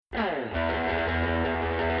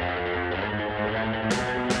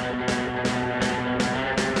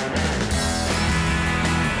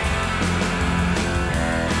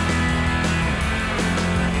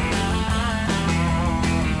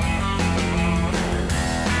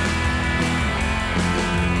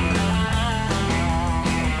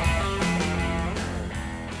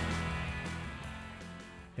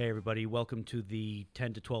everybody. Welcome to the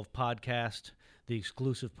 10 to 12 podcast, the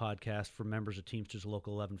exclusive podcast for members of Teamsters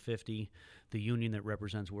Local 1150, the union that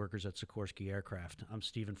represents workers at Sikorsky Aircraft. I'm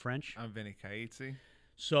Stephen French. I'm Vinny Kaitzi.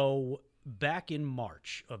 So, back in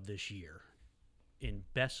March of this year, in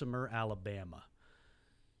Bessemer, Alabama,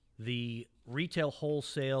 the Retail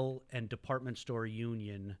Wholesale and Department Store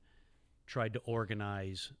Union tried to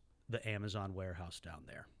organize the Amazon warehouse down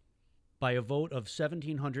there. By a vote of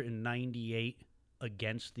 1,798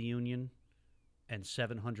 against the union and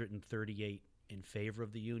 738 in favor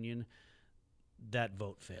of the union, that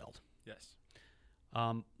vote failed. Yes.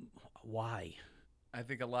 Why? I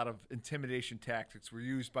think a lot of intimidation tactics were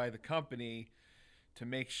used by the company to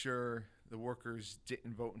make sure the workers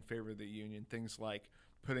didn't vote in favor of the union. Things like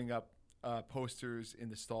putting up posters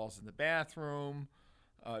in the stalls in the bathroom,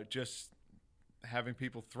 just having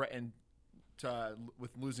people threaten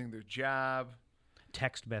with losing their job.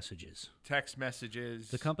 Text messages.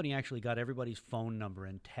 The company actually got everybody's phone number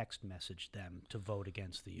and text messaged them to vote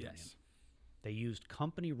against the union. Yes. They used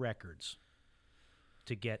company records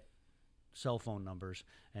to get cell phone numbers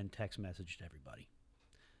and text messaged everybody.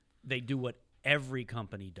 They do what every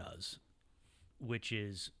company does, which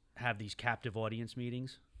is have these captive audience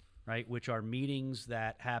meetings, right? Which are meetings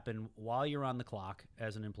that happen while you're on the clock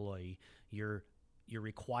as an employee. You're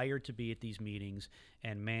required to be at these meetings,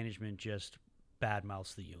 and management just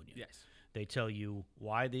badmouths the union. Yes. They tell you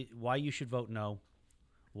why you should vote no,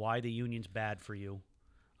 why the union's bad for you,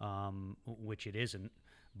 which it isn't,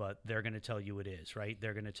 but they're going to tell you it is, right?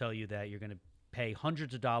 They're going to tell you that you're going to pay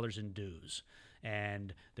hundreds of dollars in dues,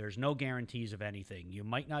 and there's no guarantees of anything. You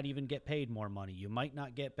might not even get paid more money. You might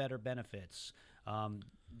not get better benefits.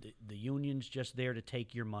 The union's just there to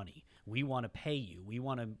take your money. We want to pay you. We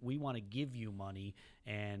want to give you money,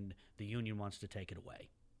 and the union wants to take it away.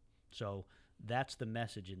 So that's the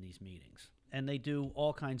message in these meetings. And they do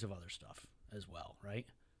all kinds of other stuff as well, right?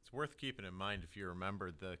 It's worth keeping in mind, if you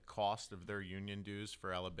remember, the cost of their union dues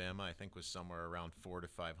for Alabama, I think, was somewhere around $400 to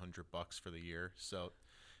 $500 for the year. So,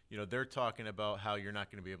 they're talking about how you're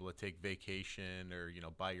not going to be able to take vacation or,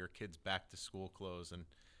 buy your kids back to school clothes, and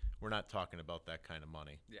we're not talking about that kind of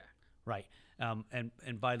money. Yeah. Right.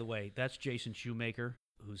 And by the way, that's Jason Shoemaker,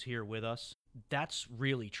 who's here with us. That's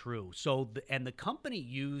really true. So, the company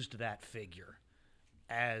used that figure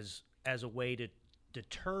as a way to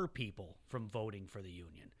deter people from voting for the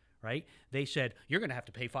union, right? They said, you're going to have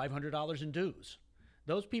to pay $500 in dues.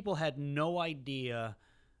 Those people had no idea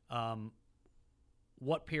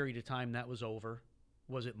what period of time that was over.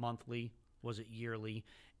 Was it monthly? Was it yearly?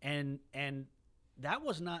 And that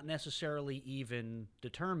was not necessarily even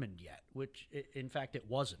determined yet, which, in fact, it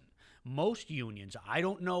wasn't. Most unions, I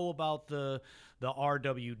don't know about the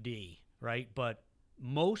RWD, right? But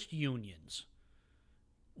most unions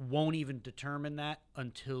won't even determine that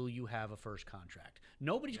until you have a first contract.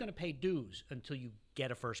 Nobody's going to pay dues until you get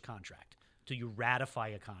a first contract, until you ratify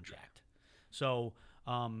a contract. So,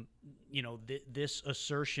 this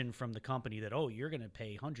assertion from the company that, you're going to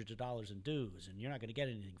pay hundreds of dollars in dues and you're not going to get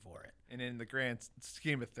anything for it. And in the grand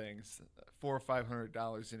scheme of things, $400 or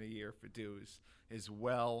 $500 in a year for dues is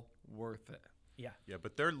well worth it. Yeah,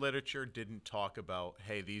 but their literature didn't talk about,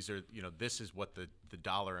 hey, these are, this is what the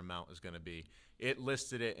dollar amount is going to be. It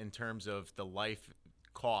listed it in terms of the life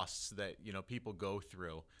costs that, people go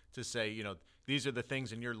through to say, these are the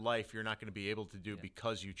things in your life you're not going to be able to do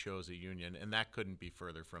because you chose a union, and that couldn't be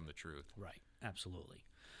further from the truth. Right, absolutely.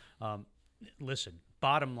 Listen,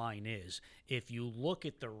 bottom line is, if you look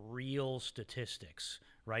at the real statistics,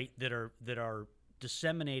 right, that are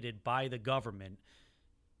disseminated by the government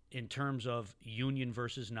in terms of union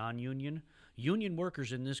versus non-union, union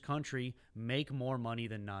workers in this country make more money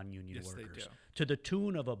than non-union workers. They do. To the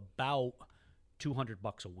tune of about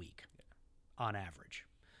 $200 a week on average.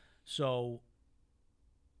 So,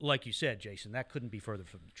 like you said, Jason, that couldn't be further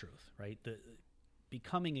from the truth, right?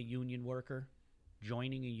 Becoming a union worker,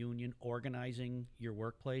 joining a union, organizing your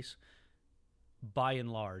workplace, by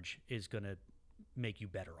and large, is going to make you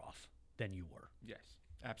better off than you were. Yes,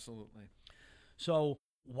 absolutely. So,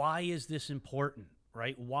 why is this important,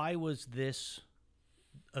 right? Why was this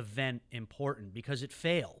event important? Because it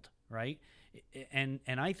failed, right? And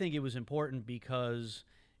I think it was important because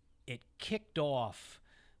it kicked off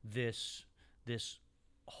this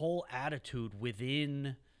whole attitude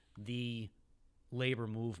within the labor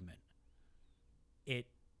movement. It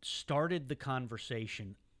started the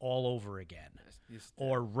conversation all over again,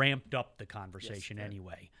 or ramped up the conversation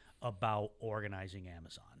anyway, about organizing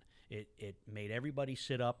Amazon. It made everybody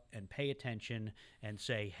sit up and pay attention and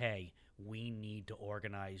say, hey, we need to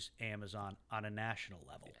organize Amazon on a national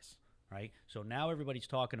level, right? So now everybody's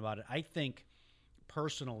talking about it. I think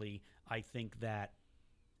personally, I think that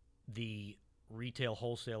the retail,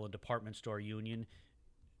 wholesale, and department store union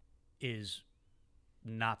is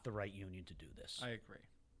not the right union to do this. I agree.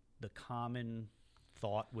 The common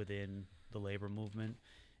thought within the labor movement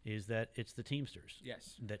is that it's the Teamsters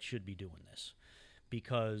Yes. that should be doing this,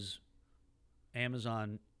 because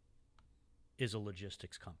Amazon is a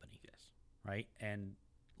logistics company. Yes. Right? And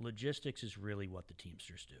logistics is really what the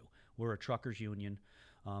Teamsters do. We're a truckers union.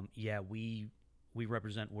 We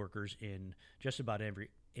represent workers in just about every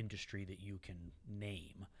industry that you can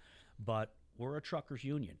name, but we're a truckers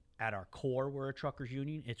union. At our core, we're a truckers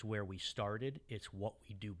union. It's where we started. It's what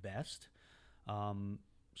we do best.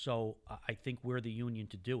 So I think we're the union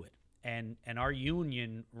to do it. And our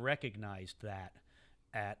union recognized that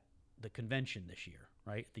at the convention this year,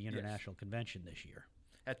 right? The international convention this year.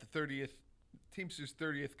 At the 30th Teamsters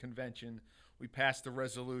 30th convention, we passed a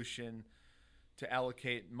resolution to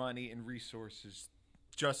allocate money and resources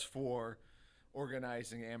just for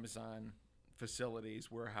organizing Amazon facilities,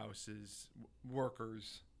 warehouses,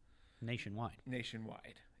 workers Nationwide.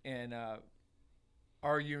 And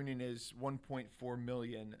our union is 1.4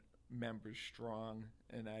 million members strong,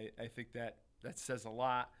 and I think that says a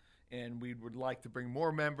lot. And we would like to bring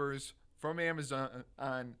more members from Amazon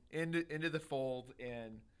into the fold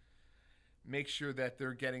and make sure that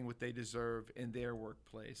they're getting what they deserve in their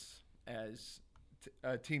workplace, as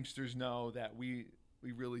Teamsters know that we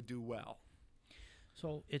really do well.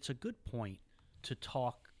 So it's a good point to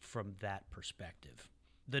talk from that perspective.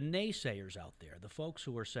 The naysayers out there, the folks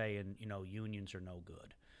who are saying, unions are no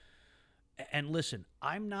good. And listen,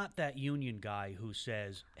 I'm not that union guy who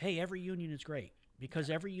says, hey, every union is great, because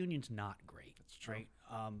every union's not great. That's true. Right?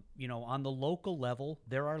 On the local level,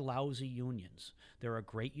 there are lousy unions. There are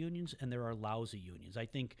great unions and there are lousy unions. I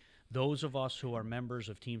think those of us who are members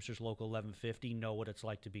of Teamsters Local 1150 know what it's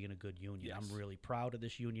like to be in a good union. Yes. I'm really proud of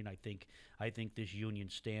this union. I think this union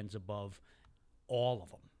stands above all of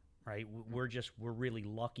them. Right? We're really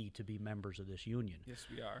lucky to be members of this union. Yes,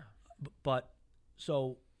 we are. But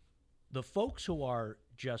so the folks who are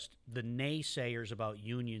just the naysayers about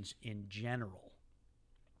unions in general,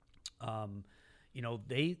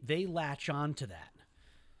 they latch on to that.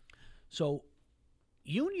 So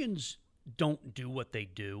unions don't do what they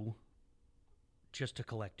do just to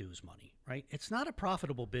collect dues money, right? It's not a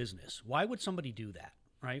profitable business. Why would somebody do that,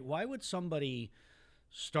 right? Why would somebody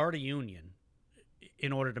start a union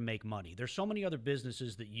in order to make money? There's so many other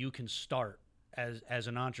businesses that you can start as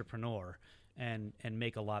an entrepreneur and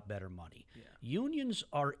make a lot better money. Yeah. Unions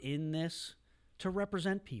are in this to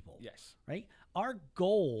represent people. Yes. Right? Our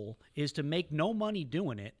goal is to make no money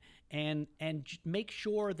doing it and make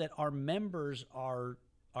sure that our members are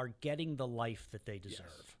getting the life that they deserve.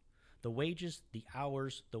 Yes. The wages, the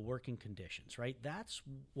hours, the working conditions, right? That's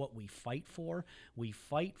what we fight for. We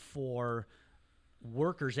fight for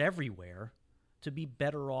workers everywhere to be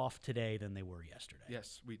better off today than they were yesterday.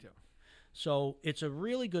 Yes, we do. So it's a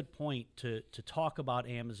really good point to talk about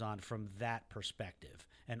Amazon from that perspective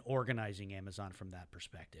and organizing Amazon from that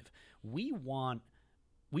perspective. We want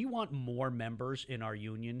more members in our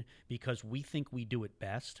union because we think we do it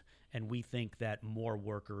best, and we think that more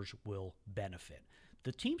workers will benefit.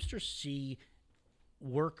 The Teamsters see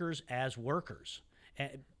workers as workers,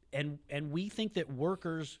 and we think that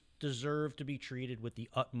workers deserve to be treated with the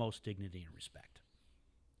utmost dignity and respect.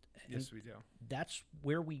 Yes, we do. That's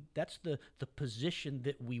the position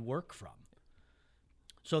that we work from.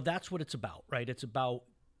 So that's what it's about, right? It's about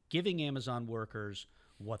giving Amazon workers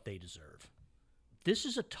what they deserve. This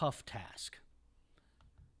is a tough task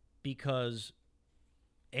because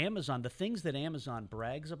Amazon, the things that Amazon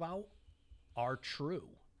brags about are true.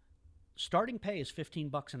 Starting pay is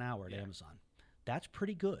 $15 an hour at Amazon. That's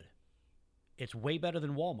pretty good. It's way better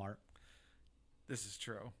than Walmart. This is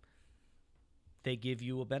true. They give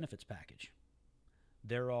you a benefits package.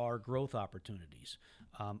 There are growth opportunities.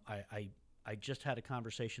 I just had a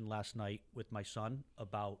conversation last night with my son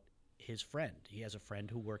about his friend. He has a friend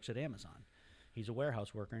who works at Amazon. He's a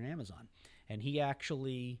warehouse worker in Amazon. And he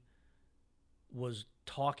actually was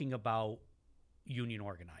talking about union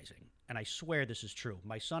organizing. And I swear this is true.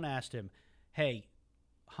 My son asked him, hey,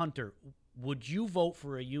 Hunter, would you vote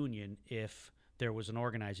for a union if there was an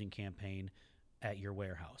organizing campaign at your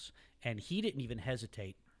warehouse? And he didn't even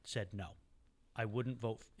hesitate, said no. I wouldn't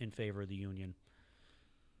vote in favor of the union.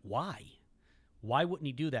 Why? Why wouldn't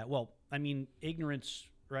he do that? Well, I mean, ignorance,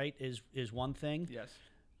 right, is one thing. Yes.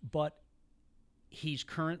 But he's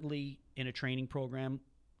currently in a training program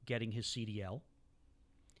getting his CDL.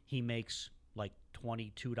 He makes like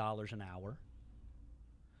 $22 an hour.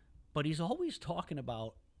 But he's always talking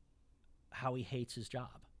about how he hates his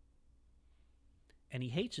job. And he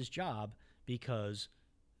hates his job because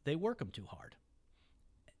they work him too hard.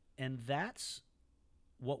 And that's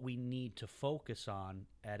what we need to focus on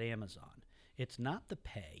at Amazon. It's not the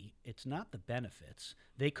pay. It's not the benefits.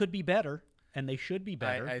 They could be better, and they should be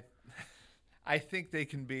better. I think they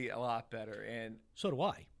can be a lot better, and so do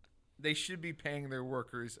I. they should be paying their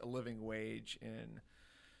workers a living wage. In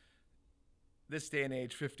this day and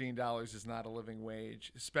age, $15 is not a living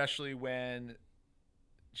wage, especially when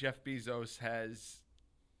Jeff Bezos has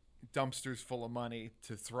dumpsters full of money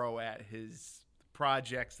to throw at his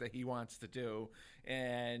projects that he wants to do,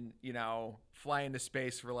 and fly into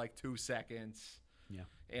space for like 2 seconds. Yeah.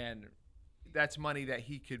 And that's money that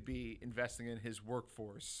he could be investing in his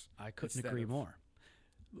workforce. I couldn't agree more.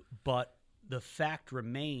 But the fact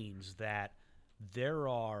remains that there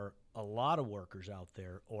are a lot of workers out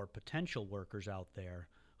there, or potential workers out there,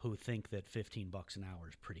 who think that $15 an hour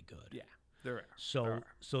is pretty good. Yeah, there are.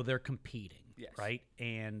 So they're competing, Yes. right?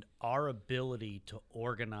 And our ability to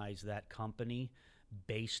organize that company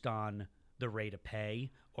based on the rate of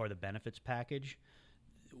pay or the benefits package,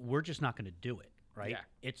 we're just not going to do it, right? Yeah.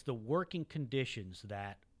 It's the working conditions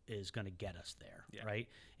that is going to get us there, Yeah. right?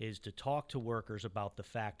 Is to talk to workers about the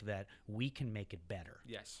fact that we can make it better.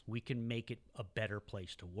 Yes. We can make it a better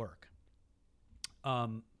place to work.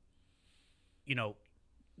 The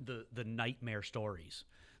nightmare stories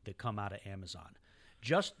that come out of Amazon,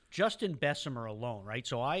 just in Bessemer alone, right?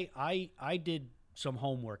 So I did some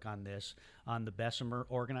homework on this, on the Bessemer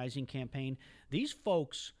organizing campaign. These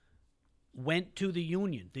folks went to the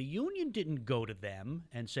union. The union didn't go to them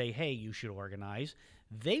and say, hey, you should organize.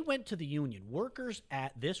 They went to the union. Workers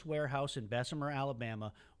at this warehouse in Bessemer,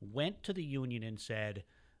 Alabama, went to the union and said,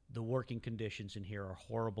 the working conditions in here are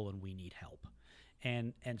horrible and we need help.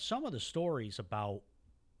 And some of the stories about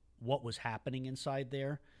what was happening inside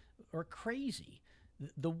there are crazy.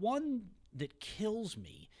 The one that kills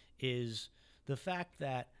me is the fact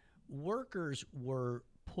that workers were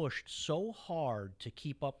pushed so hard to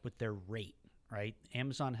keep up with their rate, right?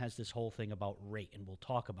 Amazon has this whole thing about rate, and we'll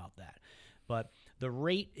talk about that. But the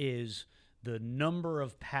rate is the number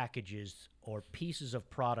of packages or pieces of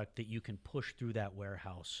product that you can push through that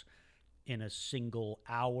warehouse in a single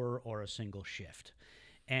hour or a single shift.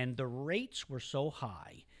 And the rates were so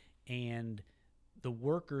high, and the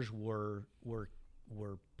workers were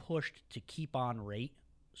pushed to keep on rate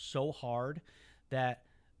so hard that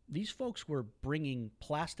these folks were bringing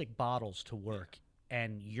plastic bottles to work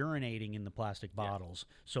and urinating in the plastic bottles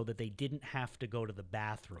so that they didn't have to go to the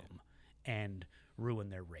bathroom and ruin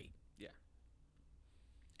their rate. Yeah.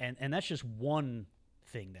 And that's just one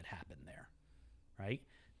thing that happened there, right?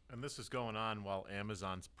 And this is going on while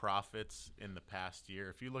Amazon's profits in the past year,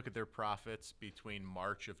 if you look at their profits between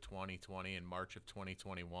March of 2020 and March of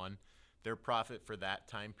 2021, their profit for that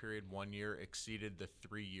time period, 1 year, exceeded the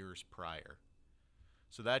 3 years prior.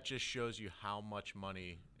 So that just shows you how much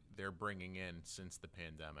money they're bringing in since the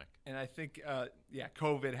pandemic. And I think,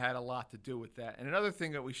 COVID had a lot to do with that. And another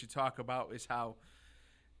thing that we should talk about is how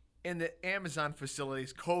in the Amazon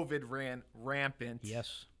facilities, COVID ran rampant.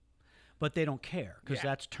 Yes. But they don't care because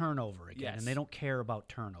Yeah. that's turnover again. Yes. And they don't care about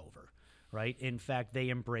turnover, right? In fact, they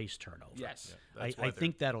embrace turnover. Yes. Yeah, I that's why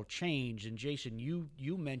think that'll change. And Jason,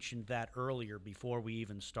 you mentioned that earlier before we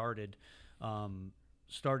even started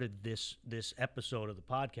this episode of the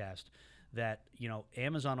podcast, that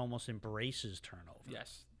Amazon almost embraces turnover.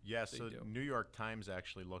 Yes. Yeah, They so do. New York Times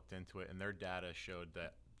actually looked into it, and their data showed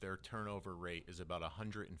that their turnover rate is about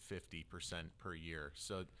 150% per year.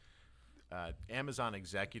 So Amazon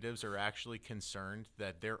executives are actually concerned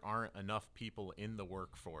that there aren't enough people in the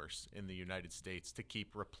workforce in the United States to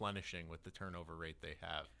keep replenishing with the turnover rate they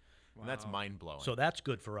have. And that's Wow. mind-blowing. So that's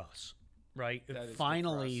good for us, right? That is good for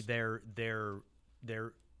Finally, us.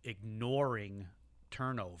 they're ignoring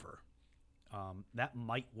turnover. That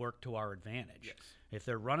might work to our advantage. Yes. If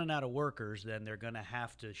they're running out of workers, then they're going to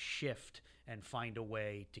have to shift and find a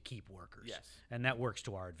way to keep workers. Yes. And that works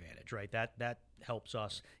to our advantage, right? That helps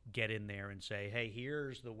us get in there and say, hey,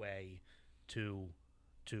 here's the way to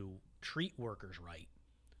treat workers right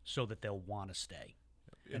so that they'll want to stay.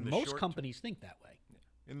 In And the most short companies think that way.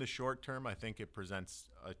 In the short term, I think it presents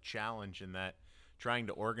a challenge in that trying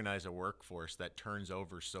to organize a workforce that turns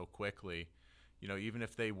over so quickly, even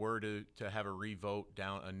if they were to have a revote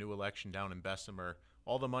down, a new election down in Bessemer,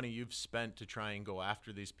 all the money you've spent to try and go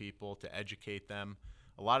after these people, to educate them,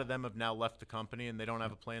 a lot of them have now left the company and they don't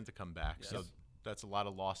have a plan to come back. So that's a lot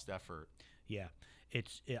of lost effort. Yeah,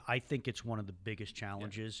 I think it's one of the biggest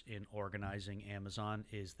challenges in organizing Amazon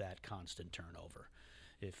is that constant turnover.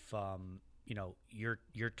 If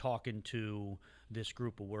you're talking to this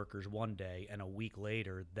group of workers one day, and a week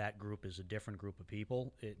later that group is a different group of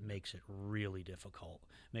people. It makes it really difficult.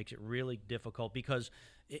 Because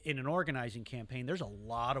in an organizing campaign, there's a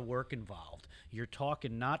lot of work involved. You're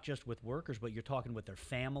talking not just with workers, but you're talking with their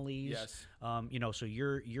families. Yes. So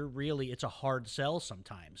you're really, it's a hard sell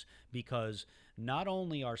sometimes, because not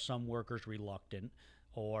only are some workers reluctant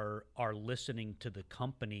or are listening to the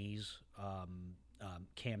company's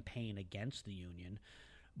campaign against the union,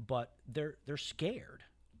 but they're scared.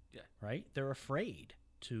 Yeah. Right? They're afraid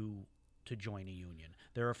to join a union.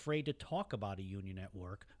 They're afraid to talk about a union at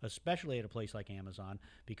work, especially at a place like Amazon,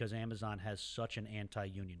 because Amazon has such an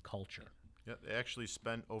anti-union culture. Yeah, they actually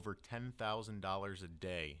spent over $10,000 a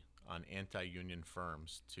day on anti-union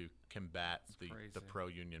firms to combat the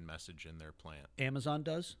pro-union message in their plant. Amazon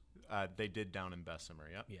does? They did down in Bessemer,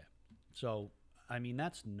 yep. Yeah. So, I mean,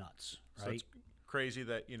 that's nuts, right? So it's crazy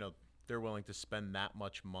that, they're willing to spend that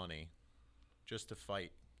much money just to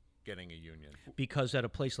fight getting a union. Because at a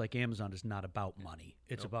place like Amazon, it's not about money.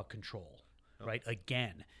 It's about control, right?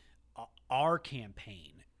 Again, our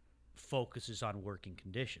campaign focuses on working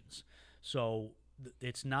conditions. So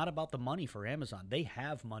it's not about the money for Amazon. They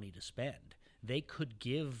have money to spend. They could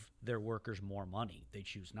give their workers more money. They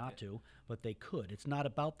choose not to, but they could. It's not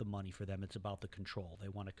about the money for them. It's about the control. They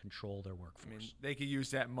want to control their workforce. I mean, they could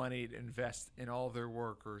use that money to invest in all their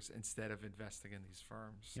workers instead of investing in these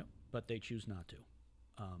firms. Yep, but they choose not to.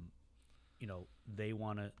 They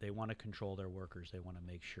want to control their workers. They want to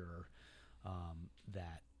make sure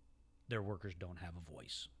that their workers don't have a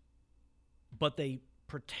voice. But they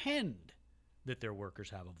pretend that their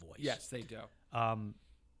workers have a voice. Yes, they do.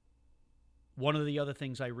 One of the other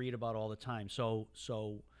things I read about all the time. So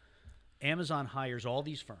Amazon hires all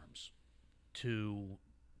these firms to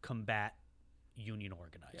combat union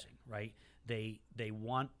organizing, right? They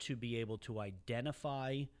want to be able to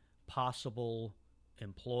identify possible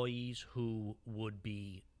employees who would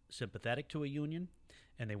be sympathetic to a union,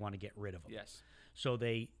 and they want to get rid of them. Yes. So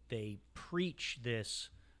they preach this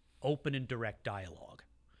open and direct dialogue,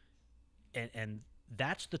 and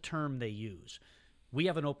that's the term they use. We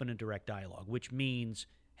have an open and direct dialogue, which means,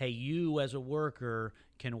 hey, you as a worker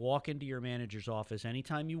can walk into your manager's office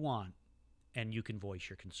anytime you want, and you can voice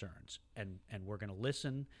your concerns. And we're going to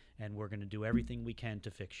listen, and we're going to do everything we can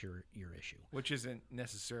to fix your issue. Which isn't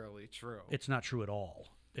necessarily true. It's not true at all.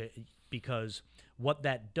 Because what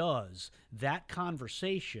that does, that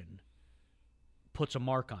conversation puts a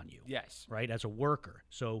mark on you. Yes. Right, as a worker.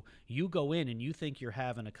 So you go in and you think you're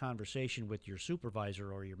having a conversation with your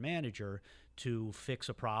supervisor or your manager to fix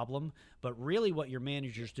a problem, but really what your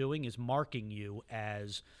manager's doing is marking you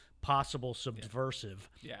as possible subversive,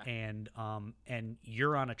 and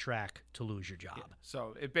you're on a track to lose your job. Yeah.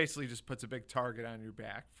 So it basically just puts a big target on your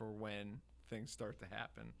back for when things start to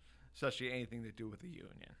happen, especially anything to do with the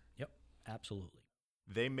union. Yep, absolutely.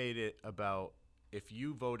 They made it about, if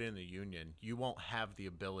you vote in the union, you won't have the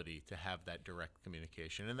ability to have that direct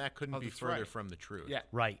communication, and that couldn't be further from the truth. Yeah.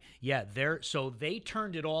 Right. Yeah. So they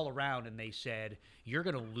turned it all around and they said, you're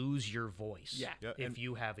going to lose your voice if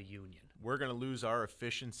you have a union. We're going to lose our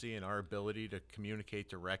efficiency and our ability to communicate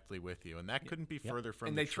directly with you, and that couldn't be further from the truth.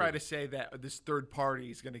 And they try to say that this third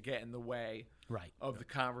party is going to get in the way of the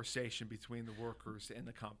conversation between the workers and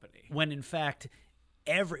the company. When in fact,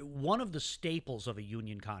 one of the staples of a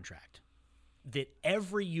union contract that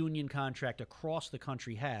every union contract across the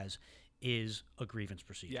country has is a grievance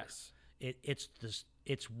procedure. Yes.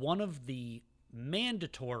 It's one of the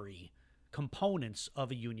mandatory components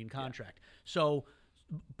of a union contract. So,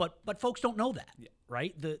 but folks don't know that,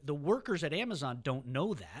 right? The workers at Amazon don't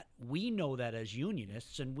know that. We know that as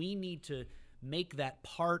unionists, and we need to make that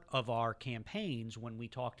part of our campaigns when we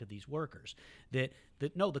talk to these workers. That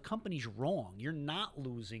no, the company's wrong. You're not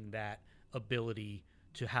losing that ability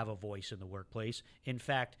to have a voice in the workplace. In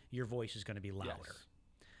fact, your voice is going to be louder. Yes.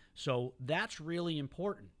 So that's really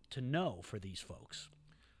important to know for these folks.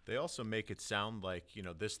 They also make it sound like,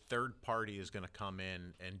 this third party is going to come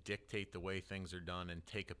in and dictate the way things are done and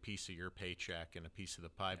take a piece of your paycheck and a piece of the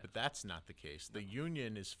pie, but that's not the case. The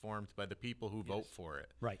union is formed by the people who vote for it,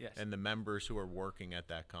 Right. Yes. and the members who are working at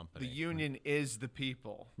that company. The union is the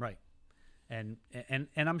people. Right. And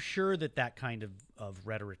I'm sure that kind of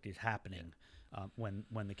rhetoric is happening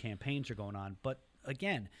when the campaigns are going on. But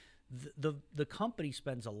again, the company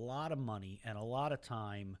spends a lot of money and a lot of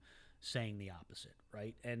time saying the opposite,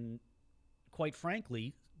 right? And quite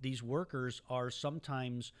frankly, these workers are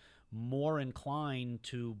sometimes more inclined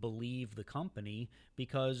to believe the company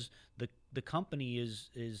because the company is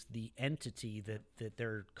the entity that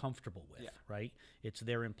they're comfortable with, Yeah. right? It's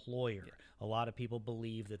their employer. A lot of people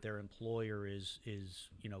believe that their employer is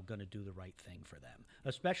going to do the right thing for them,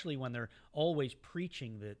 especially when they're always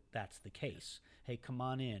preaching that that's the case. Hey, come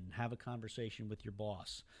on in, have a conversation with your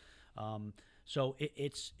boss. So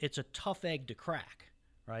it's a tough egg to crack,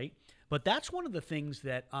 right? But that's one of the things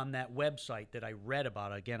that on that website that I read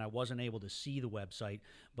about. Again, I wasn't able to see the website,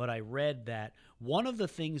 but I read that one of the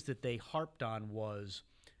things that they harped on was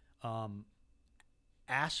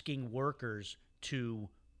asking workers to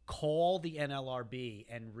call the NLRB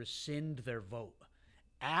and rescind their vote.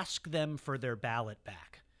 Ask them for their ballot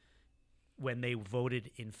back when they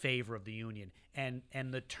voted in favor of the union. And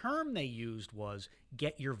the term they used was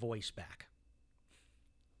get your voice back.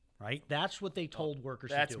 Right? That's what they told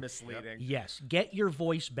workers to do. That's misleading. Yes. Get your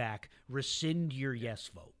voice back. Rescind your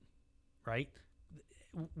yes vote. Right?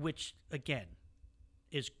 Which, again,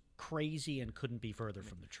 is crazy and couldn't be further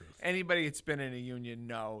from the truth. Anybody that's been in a union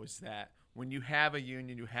knows that when you have a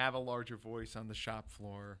union, you have a larger voice on the shop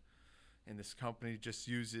floor, and this company just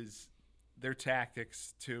uses their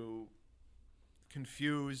tactics to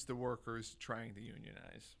confuse the workers trying to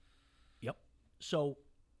unionize. Yep. So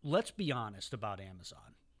let's be honest about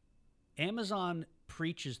Amazon. Amazon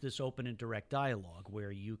preaches this open and direct dialogue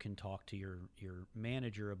where you can talk to your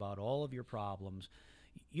manager about all of your problems.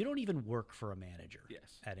 You don't even work for a manager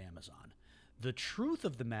at Amazon. The truth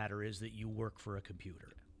of the matter is that you work for a computer.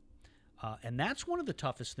 And that's one of the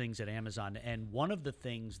toughest things at Amazon, and one of the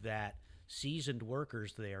things that seasoned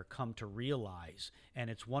workers there come to realize, and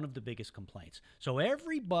it's one of the biggest complaints. So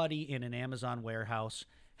everybody in an Amazon warehouse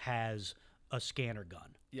has a scanner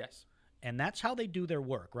gun. Yes. And that's how they do their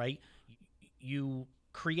work, right? You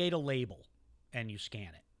create a label and you scan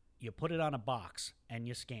it. You put it on a box and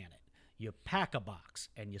you scan it. You pack a box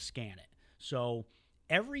and you scan it. So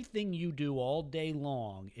everything you do all day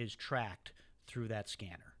long is tracked through that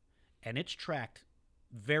scanner. And it's tracked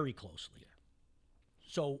very closely.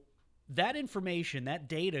 So that information, that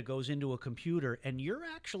data goes into a computer, and you're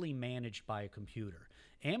actually managed by a computer.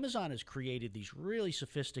 Amazon has created these really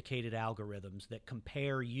sophisticated algorithms that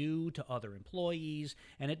compare you to other employees,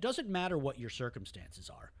 and it doesn't matter what your circumstances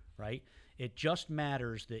are, right? It just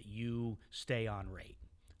matters that you stay on rate.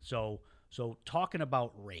 So talking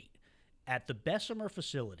about rate, at the Bessemer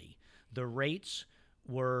facility, the rates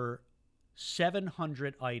were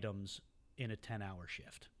 700 items in a 10-hour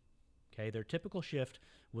shift. Okay, their typical shift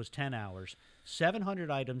was 10 hours,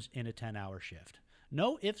 700 items in a 10-hour shift.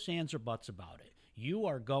 No ifs, ands, or buts about it. You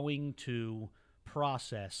are going to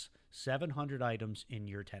process 700 items in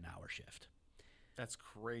your 10-hour shift. That's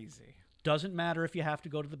crazy. Doesn't matter if you have to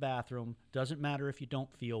go to the bathroom. Doesn't matter if you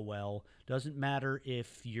don't feel well. Doesn't matter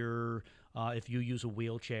if you use a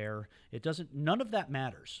wheelchair. None of that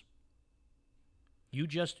matters. You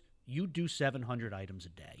do 700 items a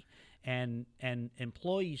day. And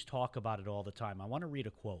employees talk about it all the time. I want to read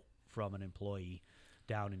a quote from an employee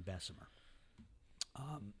down in Bessemer.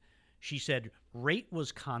 She said, rate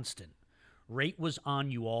was constant. Rate was on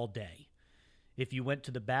you all day. If you went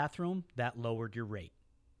to the bathroom, that lowered your rate.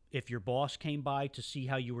 If your boss came by to see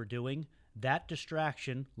how you were doing, that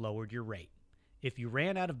distraction lowered your rate. If you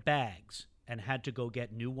ran out of bags and had to go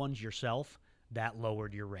get new ones yourself, that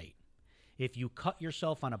lowered your rate. If you cut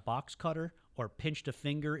yourself on a box cutter or pinched a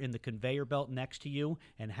finger in the conveyor belt next to you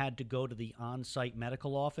and had to go to the on-site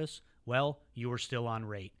medical office, well, you were still on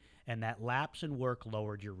rate, and that lapse in work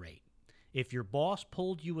lowered your rate. If your boss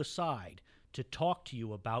pulled you aside to talk to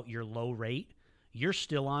you about your low rate, you're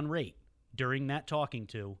still on rate during that talking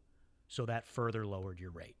to, so that further lowered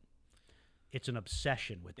your rate. It's an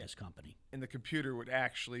obsession with this company. And the computer would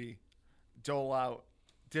actually dole out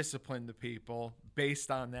discipline to people based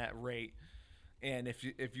on that rate. And if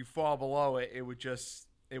you fall below it, it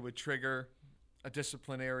would trigger a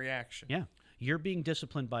disciplinary action. Yeah. You're being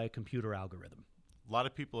disciplined by a computer algorithm. A lot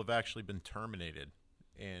of people have actually been terminated,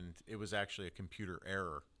 and it was actually a computer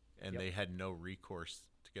error, and they had no recourse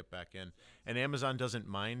to get back in. And Amazon doesn't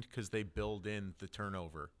mind because they build in the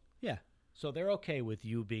turnover. Yeah. So they're okay with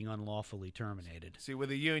you being unlawfully terminated. See,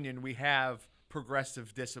 with a union, we have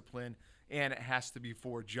progressive discipline, and it has to be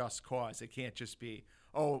for just cause. It can't just be,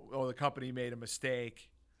 oh, the company made a mistake.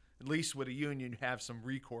 At least with a union, you have some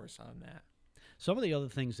recourse on that. Some of the other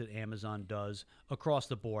things that Amazon does across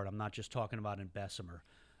the board, I'm not just talking about in Bessemer,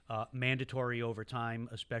 mandatory overtime,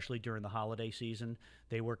 especially during the holiday season.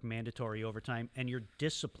 They work mandatory overtime, and you're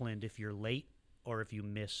disciplined if you're late or if you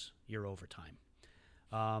miss your overtime.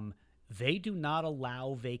 They do not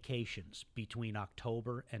allow vacations between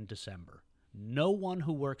October and December. No one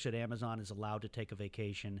who works at Amazon is allowed to take a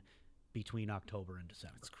vacation between October and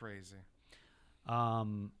December. That's crazy.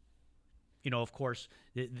 Of course,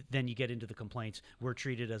 then you get into the complaints. We're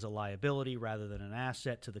treated as a liability rather than an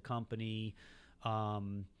asset to the company.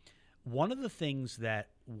 One of the things that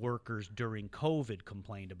workers during COVID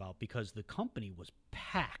complained about, because the company was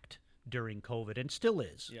packed during COVID and still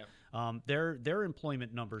is, their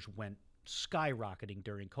employment numbers went skyrocketing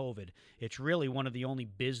during COVID. It's really one of the only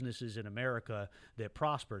businesses in America that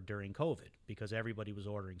prospered during COVID because everybody was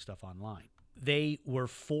ordering stuff online. They were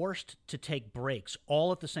forced to take breaks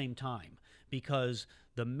all at the same time because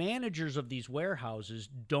the managers of these warehouses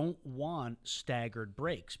don't want staggered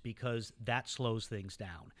breaks because that slows things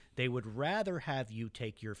down. They would rather have you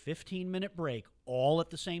take your 15-minute break all at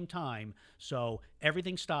the same time so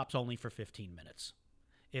everything stops only for 15 minutes.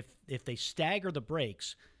 If they stagger the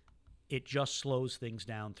breaks, it just slows things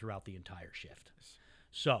down throughout the entire shift.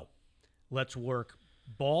 So let's work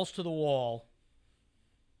balls to the wall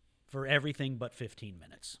for everything but 15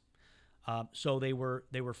 minutes. So they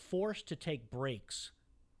were forced to take breaks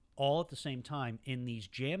all at the same time in these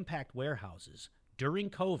jam-packed warehouses during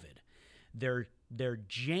COVID. They're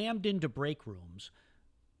jammed into break rooms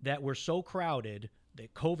that were so crowded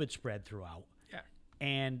that COVID spread throughout. Yeah.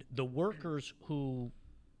 And the workers who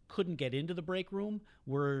couldn't get into the break room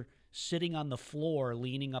were sitting on the floor,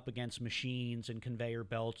 leaning up against machines and conveyor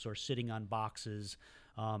belts, or sitting on boxes,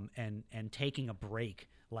 and taking a break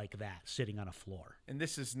like that, sitting on a floor. And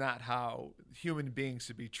this is not how human beings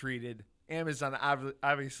should be treated. Amazon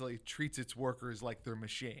obviously treats its workers like they're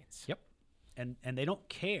machines. Yep. And they don't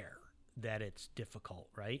care that it's difficult,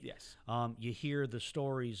 right? Yes. You hear the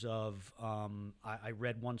stories of, I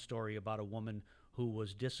read one story about a woman who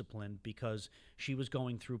was disciplined because she was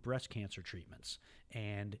going through breast cancer treatments,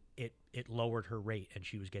 and it lowered her rate, and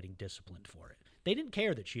she was getting disciplined for it. They didn't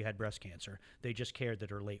care that she had breast cancer. They just cared that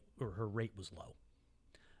her rate was low.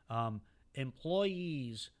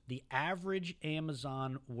 Employees, the average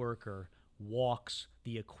Amazon worker walks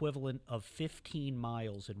the equivalent of 15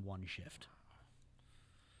 miles in one shift.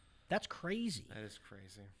 That's crazy. That is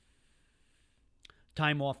crazy.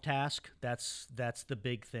 Time off task, that's the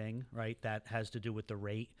big thing, right? That has to do with the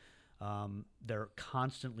rate. They're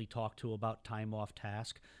constantly talked to about time off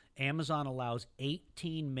task. Amazon allows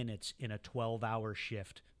 18 minutes in a 12-hour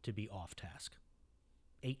shift to be off task.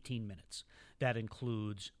 18 minutes. That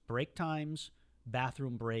includes break times,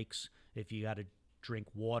 bathroom breaks, if you got to drink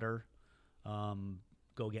water,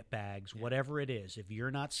 go get bags, whatever it is. If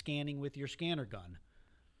you're not scanning with your scanner gun,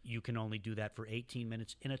 you can only do that for 18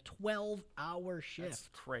 minutes in a 12-hour shift. That's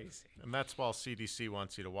crazy. And that's while CDC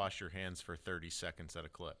wants you to wash your hands for 30 seconds at a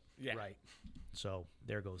clip. Yeah. Right. So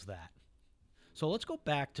there goes that. So let's go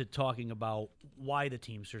back to talking about why the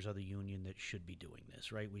Teamsters are the union that should be doing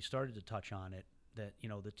this, right? We started to touch on it, that,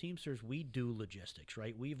 the Teamsters, we do logistics,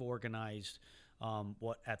 right? We've organized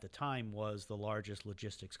what at the time was the largest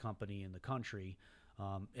logistics company in the country,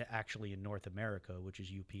 actually in North America, which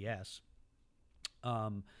is UPS.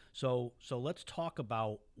 So let's talk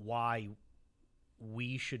about why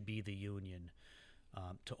we should be the union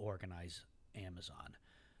to organize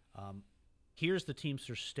Amazon. Here's the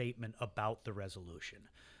Teamsters statement about the resolution.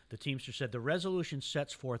 The Teamsters said, the resolution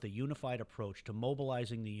sets forth a unified approach to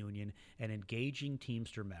mobilizing the union and engaging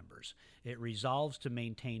Teamster members. It resolves to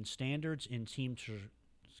maintain standards in Teamster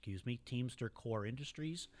core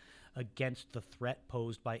industries against the threat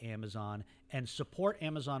posed by Amazon and support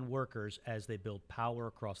Amazon workers as they build power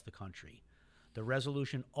across the country. The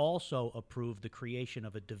resolution also approved the creation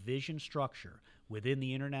of a division structure within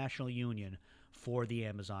the International Union for the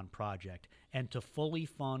Amazon project and to fully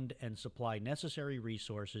fund and supply necessary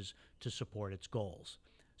resources to support its goals.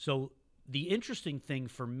 So the interesting thing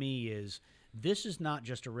for me is this is not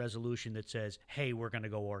just a resolution that says, hey, we're going to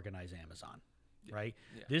go organize Amazon, right?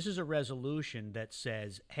 Yeah. This is a resolution that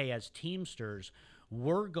says, hey, as Teamsters,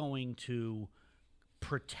 we're going to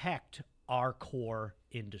protect our core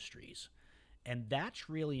industries. And that's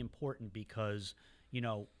really important because,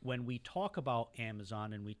 when we talk about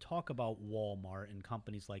Amazon and we talk about Walmart and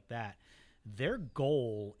companies like that, their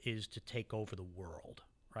goal is to take over the world,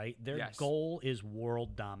 right? Their goal is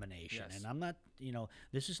world domination. Yes. And I'm not,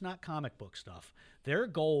 this is not comic book stuff. Their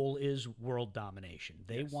goal is world domination.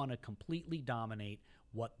 They want to completely dominate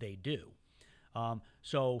what they do.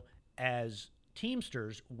 So as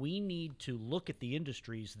Teamsters, we need to look at the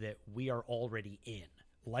industries that we are already in,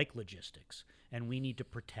 like logistics, and we need to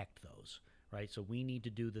protect those, right? So we need to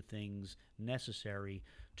do the things necessary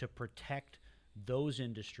to protect those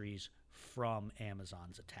industries from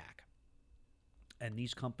Amazon's attack. And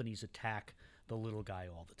these companies attack the little guy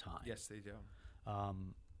all the time. Yes, they do.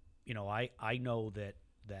 I know that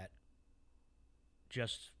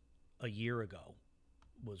just a year ago,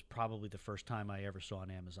 was probably the first time I ever saw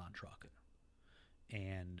an Amazon truck.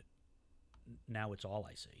 And now it's all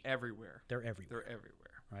I see. Everywhere. They're everywhere. They're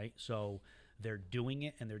everywhere. Right? So they're doing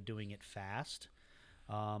it, and they're doing it fast.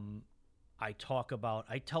 I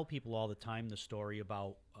tell people all the time the story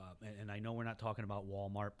about, and I know we're not talking about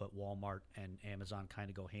Walmart, but Walmart and Amazon kind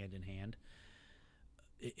of go hand in hand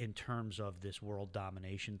in terms of this world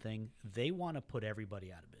domination thing. They want to put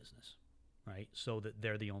everybody out of business, right? So that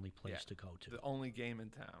they're the only place to go to. The only game in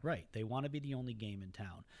town. Right. They want to be the only game in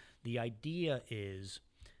town. The idea is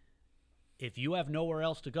if you have nowhere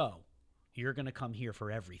else to go, you're going to come here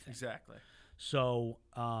for everything. Exactly. So,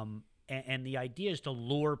 and the idea is to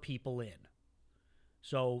lure people in.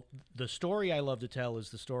 So the story I love to tell is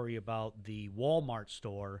the story about the Walmart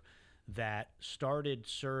store that started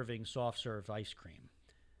serving soft serve ice cream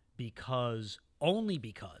only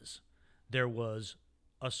because there was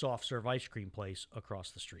a soft serve ice cream place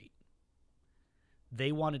across the street.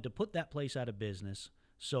 They wanted to put that place out of business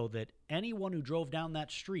so that anyone who drove down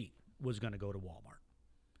that street was going to go to Walmart.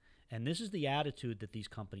 And this is the attitude that these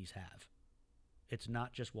companies have. It's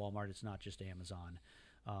not just Walmart. It's not just Amazon.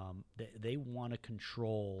 They want to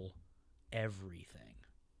control everything.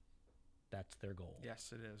 That's their goal.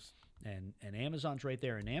 Yes, it is. And Amazon's right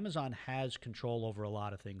there. And Amazon has control over a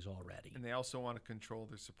lot of things already. And they also want to control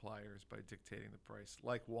their suppliers by dictating the price,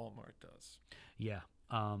 like Walmart does. Yeah.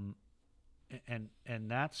 And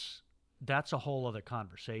that's a whole other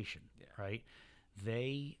conversation, right?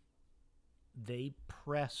 They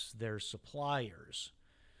press their suppliers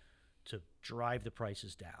to drive the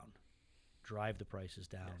prices down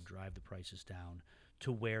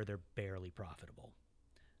to where they're barely profitable.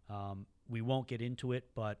 We won't get into it,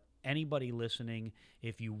 but anybody listening,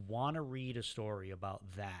 if you want to read a story about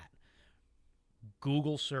that,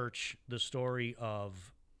 Google search the story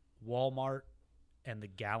of Walmart and the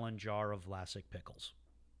gallon jar of Vlasic pickles.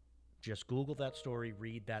 Just Google that story,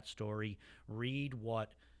 read that story, read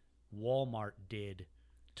what Walmart did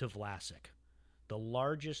to Vlasic. The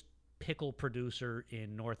largest pickle producer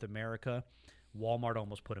in North America, Walmart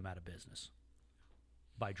almost put him out of business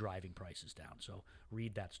by driving prices down. So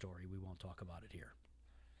read that story. We won't talk about it here.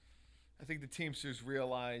 I think the Teamsters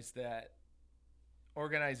realize that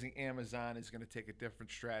organizing Amazon is going to take a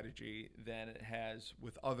different strategy than it has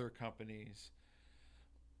with other companies.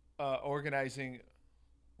 Organizing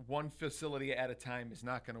one facility at a time is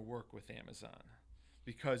not going to work with Amazon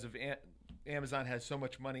because of Amazon has so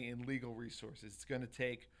much money in legal resources. It's going to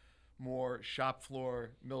take more shop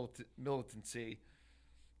floor militancy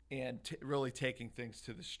and really taking things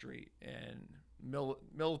to the street. And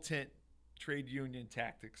militant trade union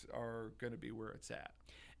tactics are going to be where it's at.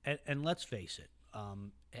 And let's face it,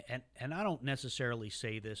 and I don't necessarily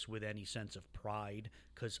say this with any sense of pride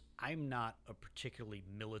because I'm not a particularly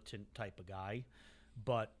militant type of guy,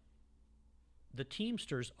 but the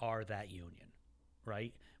Teamsters are that union,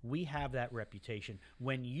 right? We have that reputation.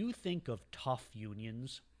 When you think of tough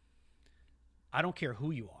unions, I don't care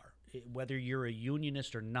who you are, whether you're a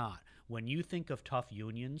unionist or not, when you think of tough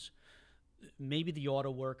unions, maybe the auto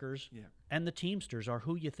workers and the Teamsters are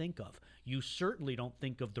who you think of. You certainly don't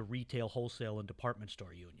think of the retail, wholesale, and department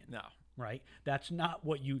store union. No. Right? That's not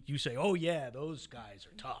what you say, oh, yeah, those guys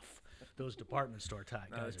are tough. Those department store guys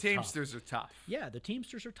are tough. The Teamsters are tough. Yeah, the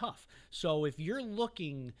Teamsters are tough. So if you're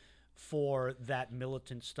looking for that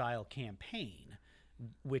militant style campaign,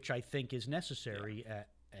 which I think is necessary at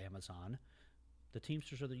Amazon, the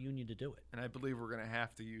Teamsters are the union to do it. And I believe we're going to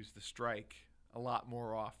have to use the strike a lot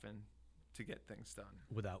more often to get things done.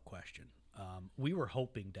 Without question. We were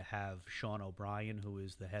hoping to have Sean O'Brien, who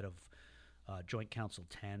is the head of Joint Council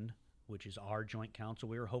 10, which is our joint council.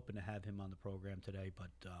 We were hoping to have him on the program today, but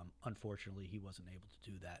unfortunately he wasn't able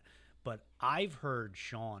to do that. But I've heard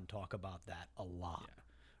Sean talk about that a lot,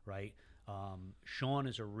 right? Sean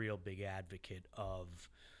is a real big advocate of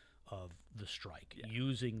the strike,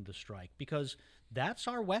 using the strike, because that's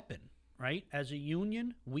our weapon, right? As a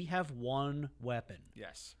union, we have one weapon.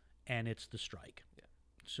 Yes. And it's the strike. Yeah.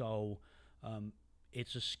 So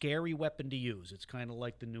it's a scary weapon to use. It's kind of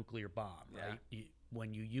like the nuclear bomb, right?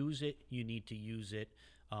 When you use it, you need to use it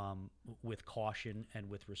with caution and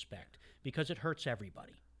with respect because it hurts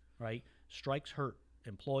everybody, right? Strikes hurt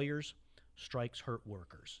employers, strikes hurt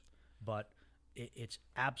workers, but it's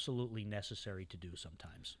absolutely necessary to do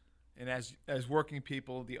sometimes. And as working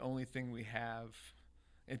people, the only thing we have,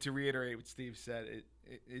 and to reiterate what Steve said,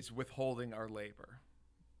 it is withholding our labor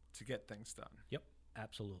to get things done. Yep,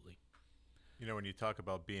 absolutely. You know, when you talk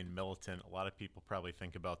about being militant, a lot of people probably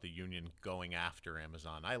think about the union going after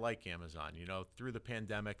Amazon. I like Amazon. You know, through the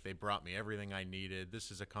pandemic, they brought me everything I needed.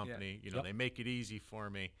 This is a company, they make it easy for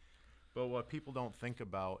me. But what people don't think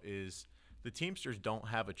about is the Teamsters don't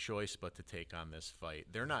have a choice but to take on this fight.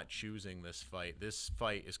 They're not choosing this fight. This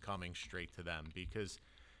fight is coming straight to them because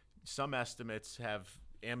some estimates have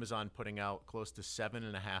Amazon putting out close to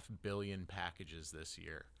 7.5 billion packages this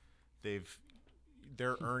year.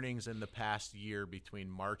 Their earnings in the past year between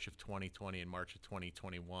March of 2020 and March of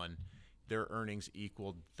 2021, their earnings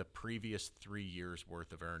equaled the previous 3 years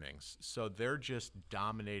worth of earnings. So they're just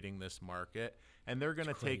dominating this market, and they're going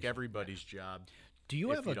to take everybody's job. Do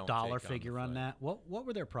you if have a don't dollar take on the figure on fight. that? What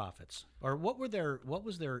were their profits, or what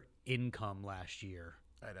was their income last year?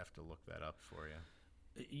 I'd have to look that up for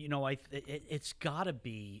you. You know, it's got to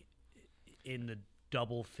be in the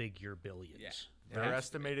double figure billions. Yeah. They're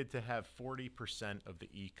estimated to have 40% of the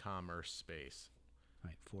e-commerce space.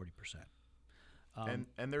 Right, 40%.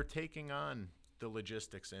 And they're taking on the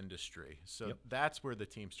logistics industry. So Yep. that's where the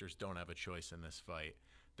Teamsters don't have a choice in this fight.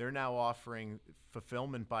 They're now offering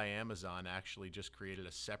Fulfillment by Amazon actually just created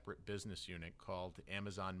a separate business unit called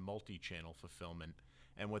Amazon Multi-Channel Fulfillment.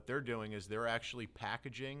 And what they're doing is they're actually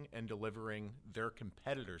packaging and delivering their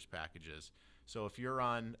competitors' packages. So if you're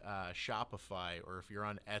on Shopify or if you're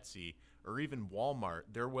on Etsy or even Walmart,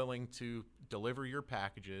 they're willing to deliver your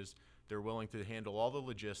packages. They're willing to handle all the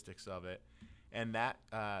logistics of it. And that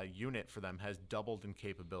unit for them has doubled in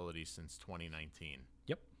capability since 2019.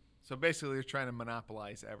 Yep. So basically, they're trying to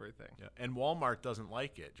monopolize everything. Yeah. And Walmart doesn't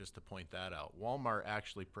like it, just to point that out. Walmart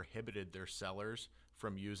actually prohibited their sellers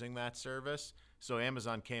from using that service. So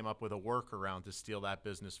Amazon came up with a workaround to steal that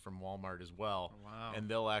business from Walmart as well. Wow. And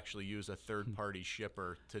they'll actually use a third-party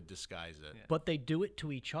shipper to disguise it. Yeah. But they do it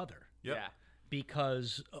to each other. Yep. Yeah.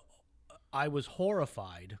 Because I was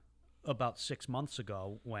horrified about 6 months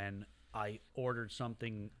ago when I ordered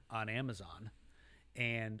something on Amazon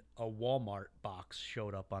and a Walmart box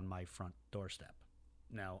showed up on my front doorstep.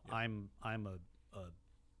 Now, I'm a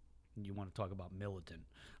you want to talk about militant.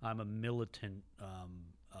 I'm a militant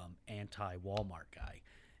anti-Walmart guy.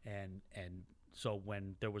 And so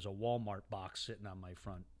when there was a Walmart box sitting on my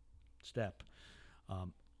front step,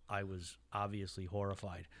 I was obviously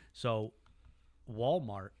horrified. So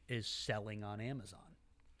Walmart is selling on Amazon.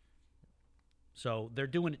 So they're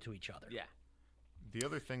doing it to each other. Yeah. The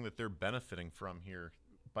other thing that they're benefiting from here,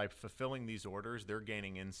 by fulfilling these orders, they're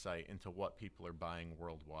gaining insight into what people are buying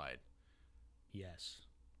worldwide. Yes.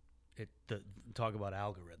 Talk about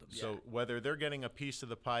algorithms. So whether they're getting a piece of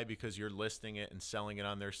the pie because you're listing it and selling it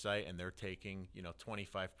on their site and they're taking,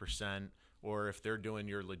 25%, or if they're doing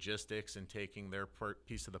your logistics and taking their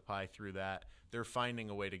piece of the pie through that, they're finding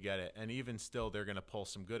a way to get it. And even still, they're going to pull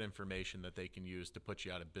some good information that they can use to put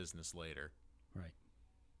you out of business later. Right.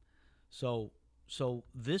 So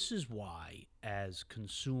this is why, as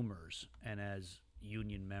consumers and as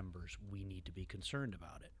union members, we need to be concerned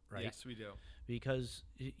about it, right? Yes, we do. Because,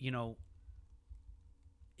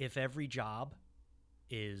 if every job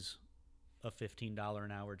is a $15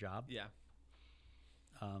 an hour job, Yeah.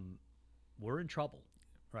 we're in trouble,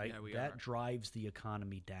 right? Yeah, we that are. drives the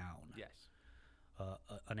economy down. Yes.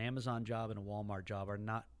 An Amazon job and a Walmart job are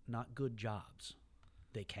not good jobs.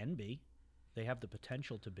 They can be. They have the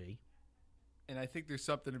potential to be. And I think there's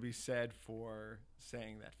something to be said for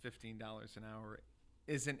saying that $15 an hour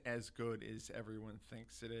isn't as good as everyone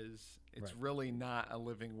thinks it is. It's Right. really not a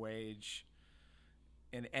living wage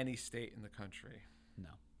in any state in the country.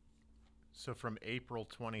 No. So from April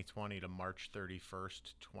 2020 to March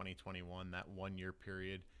 31st, 2021, that 1 year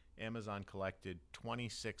period, Amazon collected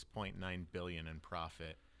 $26.9 billion in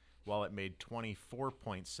profit, while it made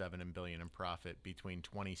 $24.7 billion in profit between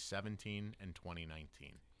 2017 and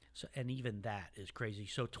 2019. So, and even that is crazy.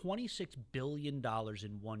 So $26 billion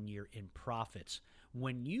in 1 year in profits.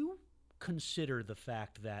 When you consider the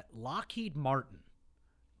fact that Lockheed Martin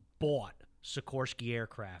bought Sikorsky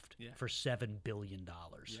Aircraft Yeah. for $7 billion.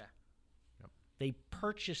 Yeah. They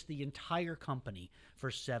purchased the entire company for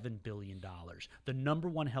 $7 billion. The number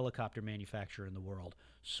one helicopter manufacturer in the world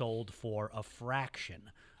sold for a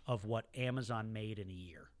fraction of what Amazon made in a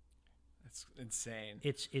year. That's insane.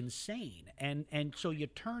 It's insane. And so you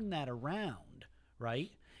turn that around,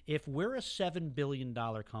 right? If we're a $7 billion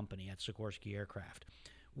company at Sikorsky Aircraft,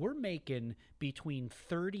 we're making between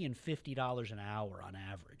 $30 and $50 an hour on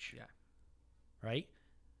average, Yeah. right?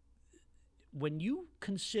 When you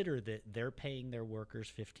consider that they're paying their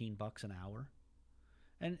workers $15 an hour,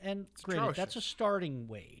 and granted, that's a atrocious. starting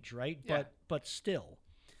wage, right? Yeah. But still,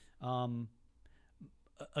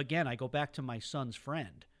 again, I go back to my son's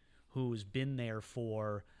friend who's been there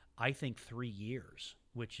for, I think, 3 years,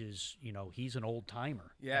 which is, he's an old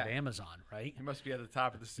timer Yeah. at Amazon, right? He must be at the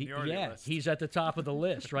top of the seniority list. He's at the top of the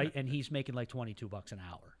list, right? And he's making like $22 an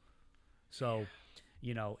hour. So,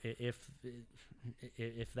 you know, if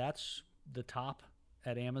that's the top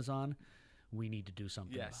at Amazon, we need to do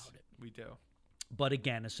something Yes, about it. we do. But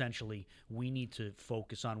again, essentially, we need to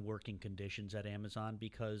focus on working conditions at Amazon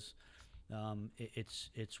because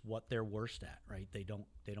it's what they're worst at, right? They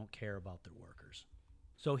don't care about their workers.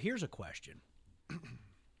 So here's a question,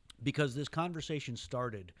 because this conversation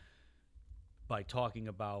started by talking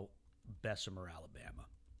about Bessemer, Alabama.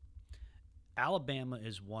 Alabama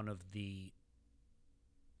is one of the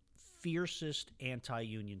fiercest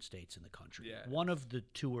anti-union states in the country. Yeah. One of the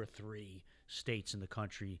 2 or 3 states in the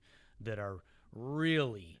country that are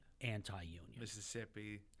really anti-union.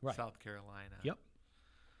 Mississippi, Right. South Carolina. Yep.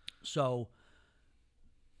 So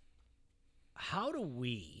how do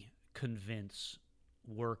we convince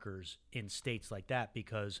workers in states like that?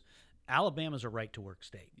 Because Alabama's a right-to-work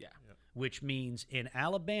state. Yeah. Which means in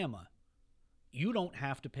Alabama, you don't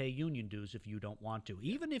have to pay union dues if you don't want to.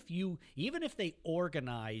 Even if they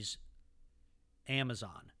organize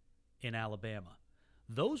Amazon in Alabama,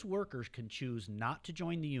 those workers can choose not to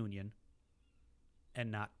join the union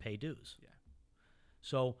and not pay dues. Yeah.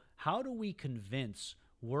 So how do we convince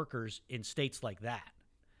workers in states like that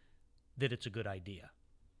it's a good idea?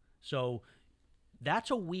 So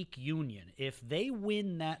that's a weak union. If they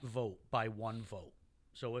win that vote by 1 vote,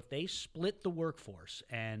 so if they split the workforce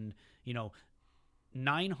and,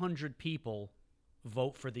 900 people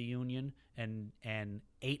vote for the union and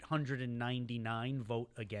 899 vote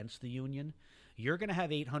against the union, you're going to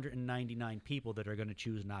have 899 people that are going to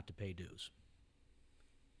choose not to pay dues.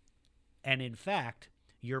 And in fact,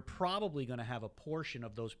 you're probably going to have a portion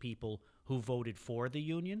of those people who voted for the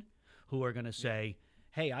union who are going to say,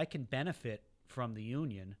 hey, I can benefit from the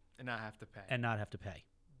union And not have to pay. and not have to pay.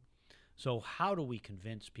 So how do we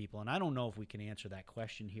convince people, and I don't know if we can answer that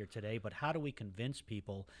question here today, but how do we convince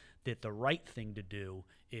people that the right thing to do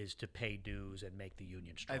is to pay dues and make the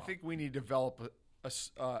union strong? I think we need to develop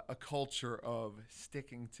a culture of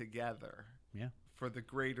sticking together Yeah. for the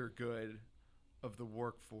greater good of the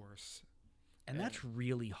workforce. And that's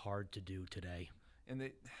really hard to do today.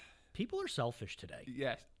 And People are selfish today.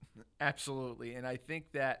 yes, absolutely. And I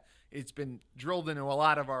think that it's been drilled into a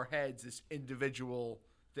lot of our heads, this individual,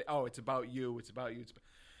 it's about you, it's about you.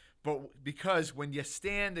 But because when you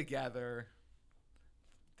stand together,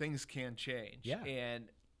 things can change. Yeah. And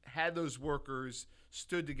had those workers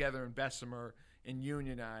stood together in Bessemer and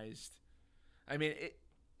unionized, I mean, it's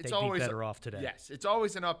They'd be always better off today. Yes, it's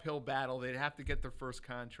always an uphill battle. They'd have to get their first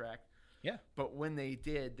contract. Yeah. But when they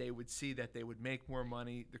did, they would see that they would make more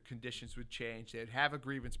money, the conditions would change, they'd have a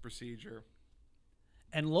grievance procedure.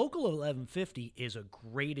 And Local 1150 is a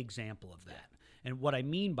great example of that. And what I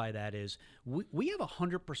mean by that is we have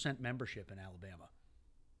 100% membership in Alabama,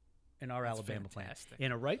 in our That's Alabama fantastic. plan.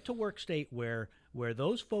 In a right-to-work state where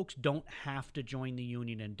those folks don't have to join the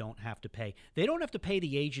union and don't have to pay. They don't have to pay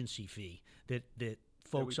the agency fee that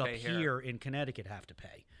folks up pay here. here in Connecticut have to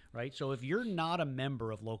pay, right? So if you're not a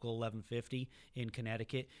member of Local 1150 in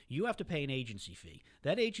Connecticut, you have to pay an agency fee.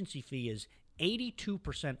 That agency fee is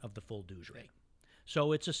 82% of the full dues rate.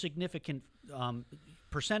 So it's a significant,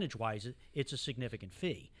 percentage-wise, it's a significant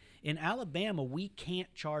fee. In Alabama, we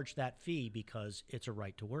can't charge that fee because it's a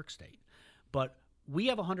right-to-work state. But we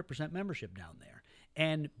have 100% membership down there.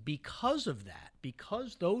 And because of that,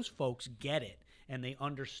 because those folks get it and they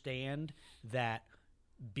understand that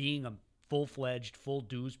being a full-fledged, full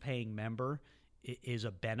dues-paying member is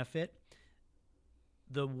a benefit,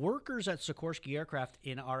 the workers at Sikorsky Aircraft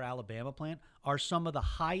in our Alabama plant are some of the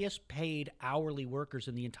highest paid hourly workers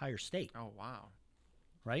in the entire state, Oh, wow.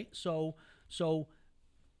 right? So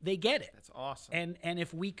they get it. That's awesome. And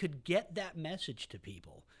if we could get that message to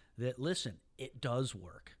people that, listen, it does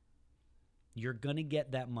work. You're going to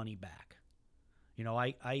get that money back.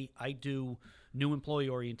 I do new employee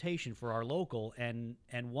orientation for our local, and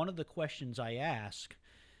one of the questions I ask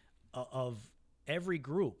of every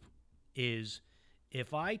group is,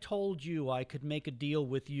 if I told you I could make a deal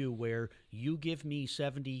with you where you give me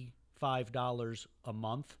 $75 a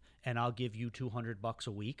month and I'll give you $200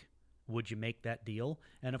 a week, would you make that deal?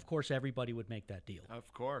 And of course, everybody would make that deal.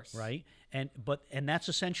 Of course. Right? And that's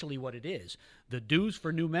essentially what it is. The dues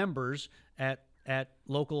for new members at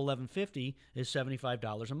Local 1150 is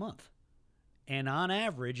 $75 a month. And on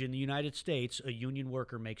average, in the United States, a union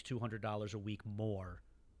worker makes $200 a week more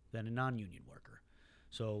than a non-union worker.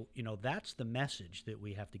 So, that's the message that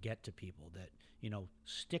we have to get to people, that,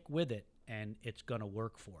 stick with it and it's going to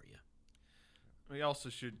work for you. We also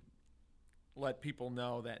should let people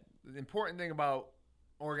know that the important thing about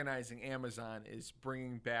organizing Amazon is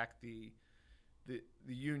bringing back the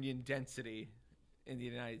union density in the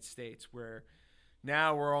United States, where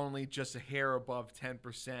Now we're only just a hair above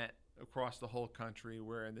 10% across the whole country,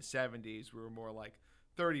 where in the 70s we were more like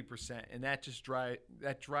 30%, and that just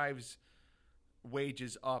drives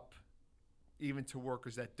wages up even to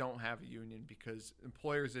workers that don't have a union, because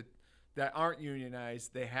employers that aren't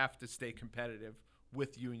unionized, they have to stay competitive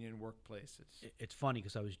with union workplaces. It's funny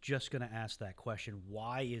because I was just going to ask that question.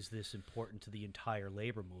 Why is this important to the entire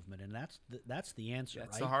labor movement? And that's the answer.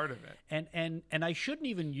 That's right? the heart of it. And I shouldn't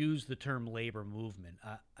even use the term labor movement.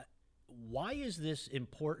 Why is this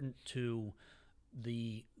important to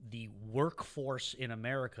the workforce in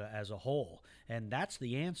America as a whole? And that's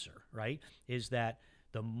the answer, right? Is that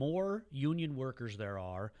the more union workers there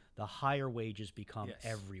are, the higher wages become Yes.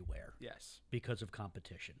 everywhere. Yes. Because of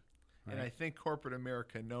competition. Right? And I think corporate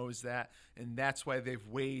America knows that, and that's why they've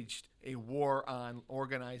waged a war on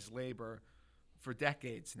organized labor for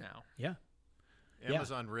decades now. Yeah.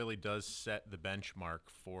 Amazon really does set the benchmark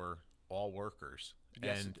for all workers.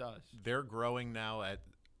 Yes, and it does. They're growing now at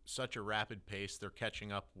such a rapid pace. They're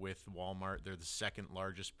catching up with Walmart. They're the second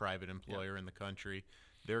largest private employer in the country.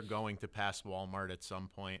 They're going to pass Walmart at some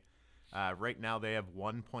point. Right now, they have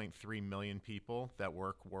 1.3 million people that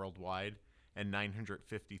work worldwide, and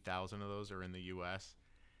 950,000 of those are in the U.S.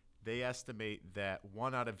 They estimate that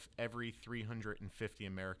 1 out of every 350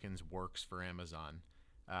 Americans works for Amazon.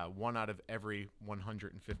 1 out of every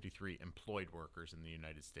 153 employed workers in the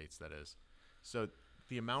United States, that is. So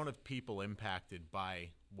the amount of people impacted by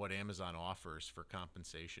what Amazon offers for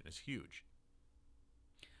compensation is huge.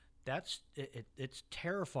 It's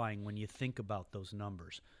terrifying when you think about those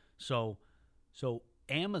numbers. So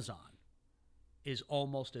Amazon is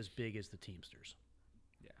almost as big as the Teamsters.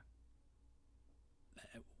 Yeah.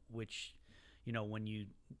 Which, when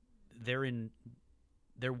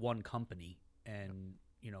they're one company, and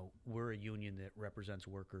we're a union that represents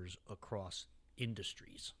workers across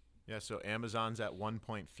industries. Yeah, so Amazon's at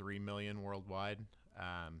 1.3 million worldwide.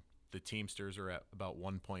 The Teamsters are at about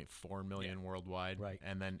 1.4 million worldwide. Right.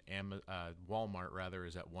 And then Walmart, rather,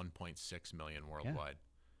 is at 1.6 million worldwide.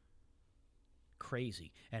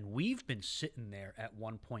 Crazy. And we've been sitting there at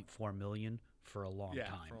 1.4 million for a long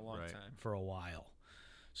time. For a long time. For a while.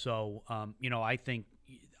 So,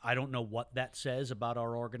 I don't know what that says about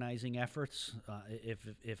our organizing efforts,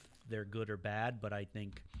 if they're good or bad, but I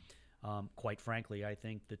think, quite frankly, I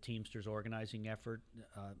think the Teamsters organizing effort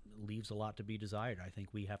leaves a lot to be desired. I think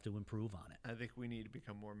we have to improve on it. I think we need to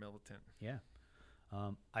become more militant. Yeah.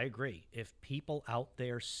 I agree. If people out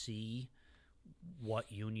there see what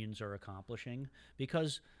unions are accomplishing,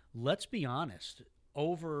 because let's be honest,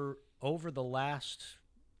 over the last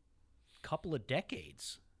couple of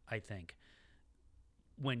decades, I think,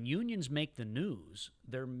 when unions make the news,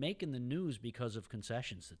 they're making the news because of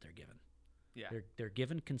concessions that they're given. Yeah. They're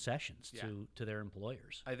giving concessions to their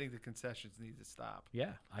employers. I think the concessions need to stop.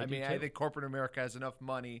 Yeah, I I think corporate America has enough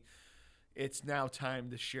money. It's now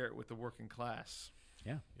time to share it with the working class.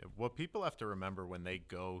 Yeah. What people have to remember when they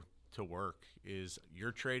go to work is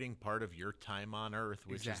you're trading part of your time on Earth,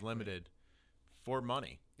 which is limited, for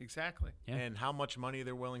money. Exactly. Yeah. And how much money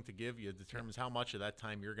they're willing to give you determines how much of that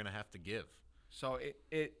time you're going to have to give. So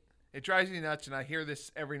it drives me nuts, and I hear this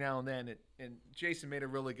every now and then. And Jason made a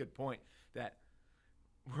really good point that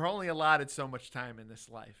we're only allotted so much time in this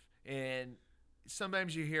life. And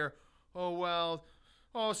sometimes you hear,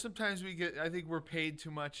 sometimes I think we're paid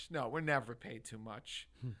too much. No, we're never paid too much.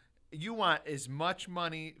 You want as much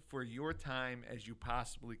money for your time as you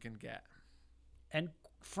possibly can get. And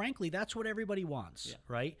frankly, that's what everybody wants,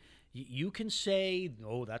 right? You can say,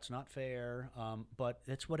 "Oh, that's not fair," but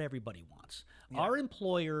that's what everybody wants. Yeah. Our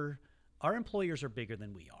employers are bigger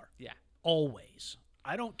than we are. Yeah, always.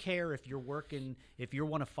 I don't care if you're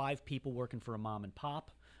one of 5 people working for a mom and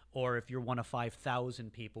pop, or if you're one of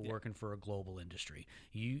 5,000 people working for a global industry.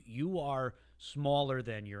 You are smaller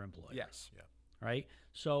than your employer. Yes. Yeah. Right.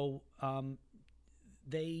 So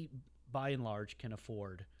they, by and large, can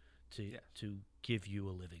afford to give you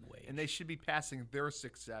a living wage. And they should be passing their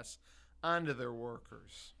success onto their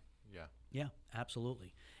workers. Yeah. Yeah,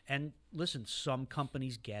 absolutely. And listen, some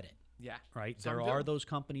companies get it. Yeah. Right? Some there do. are those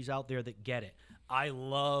companies out there that get it. I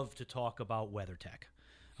love to talk about WeatherTech.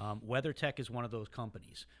 WeatherTech is one of those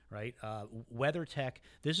companies, right? WeatherTech,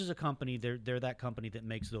 this is a company, they're that company that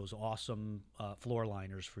makes those awesome floor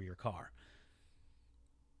liners for your car.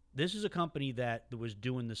 This is a company that was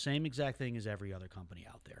doing the same exact thing as every other company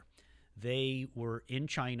out there. They were in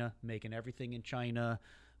China, making everything in China.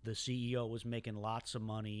 The CEO was making lots of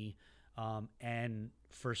money. And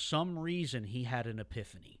for some reason, he had an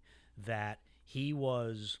epiphany that he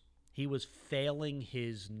was failing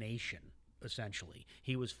his nation, essentially.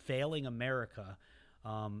 He was failing America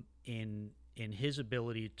in in his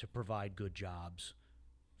ability to provide good jobs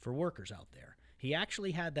for workers out there. He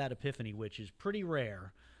actually had that epiphany, which is pretty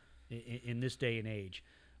rare in this day and age.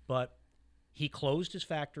 But he closed his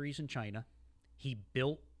factories in China. He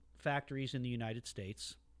built factories in the United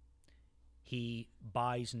States. He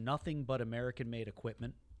buys nothing but American-made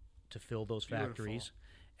equipment to fill those factories.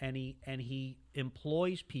 And he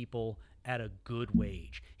employs people at a good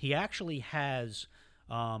wage. He actually has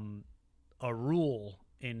a rule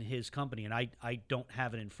in his company, and I don't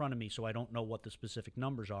have it in front of me, so I don't know what the specific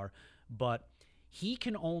numbers are, but he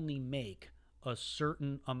can only make a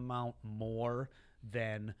certain amount more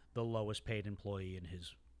than the lowest paid employee in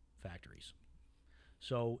his factories.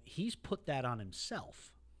 So he's put that on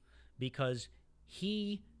himself because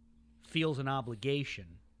he feels an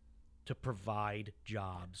obligation to provide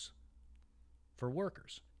jobs for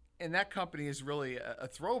workers. And that company is really a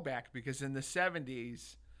throwback because in the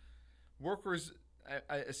 70s, workers,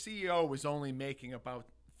 a CEO was only making about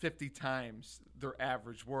 50 times their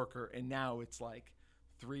average worker, and now it's like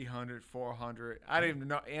 300, 400. I don't even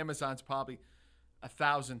know. Amazon's probably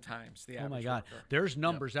 1,000 times the average. Oh my God, worker. there's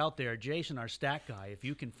numbers out there. Jason, our stat guy, if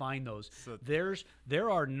you can find those, So- there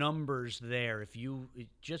are numbers there. If you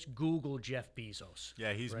just Google Jeff Bezos,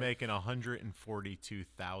 Yeah, he's making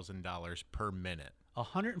 $142,000 per minute.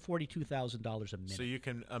 $142,000 a minute. So you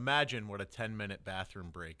can imagine what a 10-minute bathroom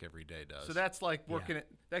break every day does. So that's like working at,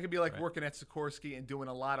 that could be like working at Sikorsky and doing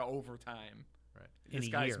a lot of overtime. right. This In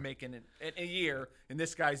a guy's year. making it in a year, and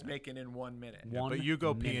this guy's making in 1 minute. But you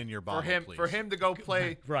go pee minute. in your bottle, For please. him to go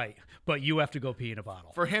play Right, but you have to go pee in a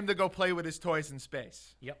bottle. for him to go play with his toys in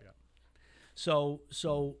space. Yep. So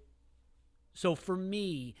for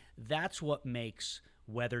me, that's what makes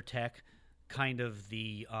WeatherTech kind of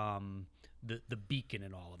the beacon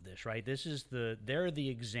in all of this, right? They're the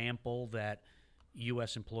example that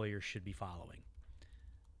U.S. employers should be following.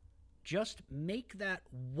 Just make that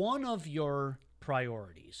one of your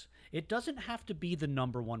priorities. It doesn't have to be the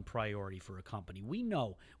number one priority for a company. We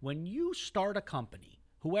know when you start a company,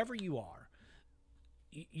 whoever you are,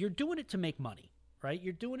 you're doing it to make money, right?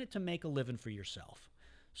 You're doing it to make a living for yourself.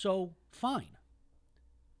 So fine,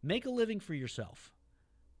 make a living for yourself.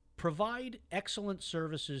 Provide excellent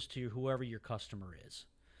services to whoever your customer is.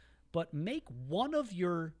 But make one of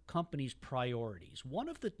your company's priorities, one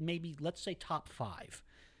of the maybe, let's say, top 5,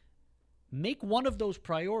 make one of those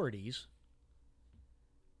priorities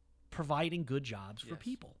providing good jobs for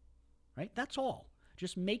people, right? That's all.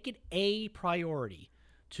 Just make it a priority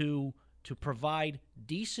to provide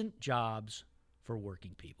decent jobs for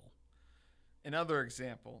working people. Another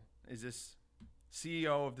example is this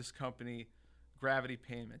CEO of this company, Gravity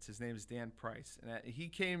Payments. His name is Dan Price. And he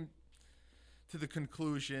came to the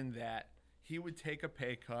conclusion that he would take a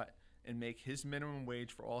pay cut and make his minimum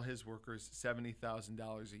wage for all his workers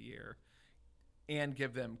 $70,000 a year and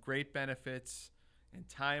give them great benefits and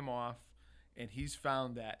time off. And he's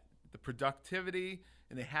found that the productivity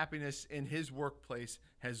and the happiness in his workplace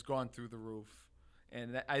has gone through the roof.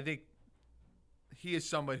 And I think he is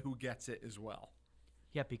somebody who gets it as well.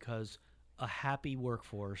 Yeah, because a happy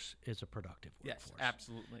workforce is a productive workforce. Yes,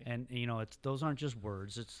 absolutely. And those aren't just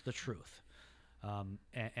words; it's the truth.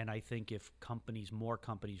 And I think if more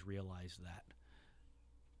companies realize that,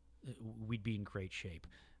 we'd be in great shape.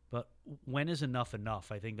 But when is enough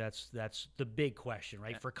enough? I think that's the big question,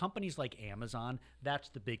 right? For companies like Amazon, that's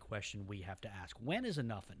the big question we have to ask. When is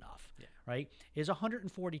enough enough? Yeah. Right? Is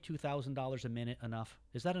 $142,000 a minute enough?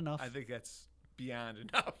 Is that enough? I think that's beyond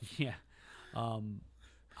enough. Yeah.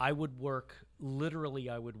 I would work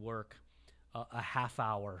a half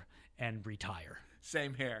hour and retire,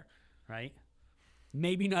 Same here. right?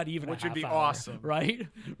 Maybe not even Which a would half be hour, awesome. right?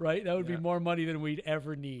 Right? That would be Yeah. more money than we'd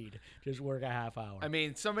ever need. Just work a half hour. I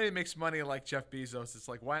mean, somebody makes money like Jeff Bezos. It's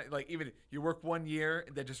like, why? Like, even you work 1 year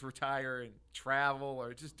and then just retire and travel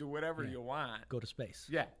or just do whatever you want. Go to space.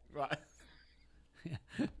 Yeah. Right.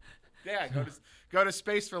 Yeah. Go to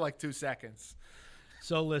space for like 2 seconds.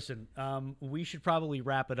 So listen, we should probably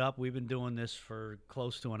wrap it up. We've been doing this for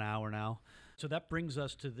close to an hour now. So that brings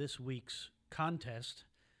us to this week's contest.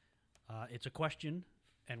 It's a question,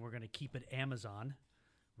 and we're going to keep it Amazon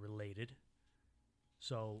related.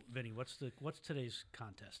 So, Vinny, what's today's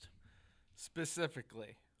contest?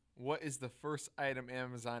 Specifically, what is the first item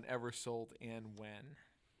Amazon ever sold and when?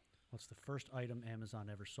 What's the first item Amazon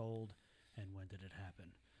ever sold, and when did it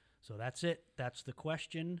happen? So that's it. That's the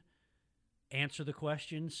question. Answer the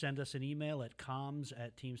question. Send us an email at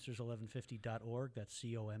comms@teamsters1150.org. That's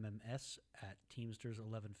COMMS at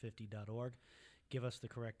teamsters1150.org. Give us the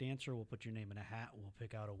correct answer. We'll put your name in a hat. We'll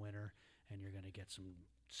pick out a winner, and you're going to get some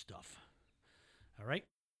stuff. All right?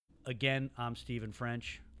 Again, I'm Stephen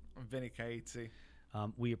French. I'm Vinny Caizzi.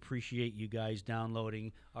 We appreciate you guys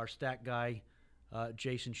downloading. Our stat guy,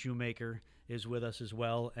 Jason Shoemaker, is with us as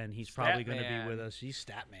well, and he's probably going to be with us. He's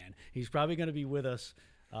stat man. He's probably going to be with us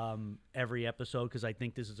every episode because I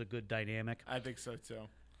think this is a good dynamic. I think so too.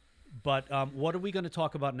 But what are we going to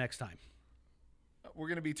talk about next time? We're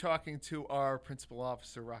going to be talking to our principal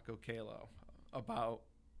officer, Rocco Calo, about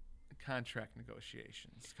contract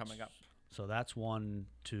negotiations coming up. So that's one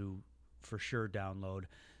to for sure download.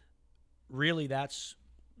 Really, that's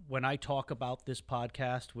when I talk about this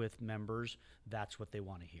podcast with members, that's what they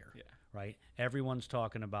want to hear. Yeah. Right? Everyone's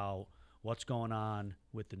talking about what's going on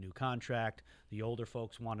with the new contract. The older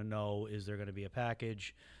folks want to know, is there going to be a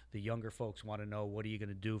package? The younger folks want to know, what are you going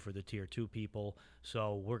to do for the Tier 2 people?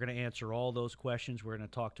 So we're going to answer all those questions. We're going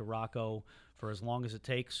to talk to Rocco for as long as it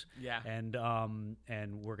takes. Yeah. And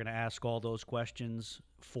we're going to ask all those questions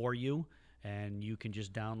for you, and you can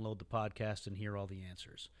just download the podcast and hear all the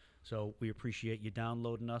answers. So we appreciate you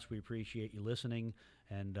downloading us. We appreciate you listening,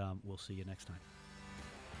 and we'll see you next time.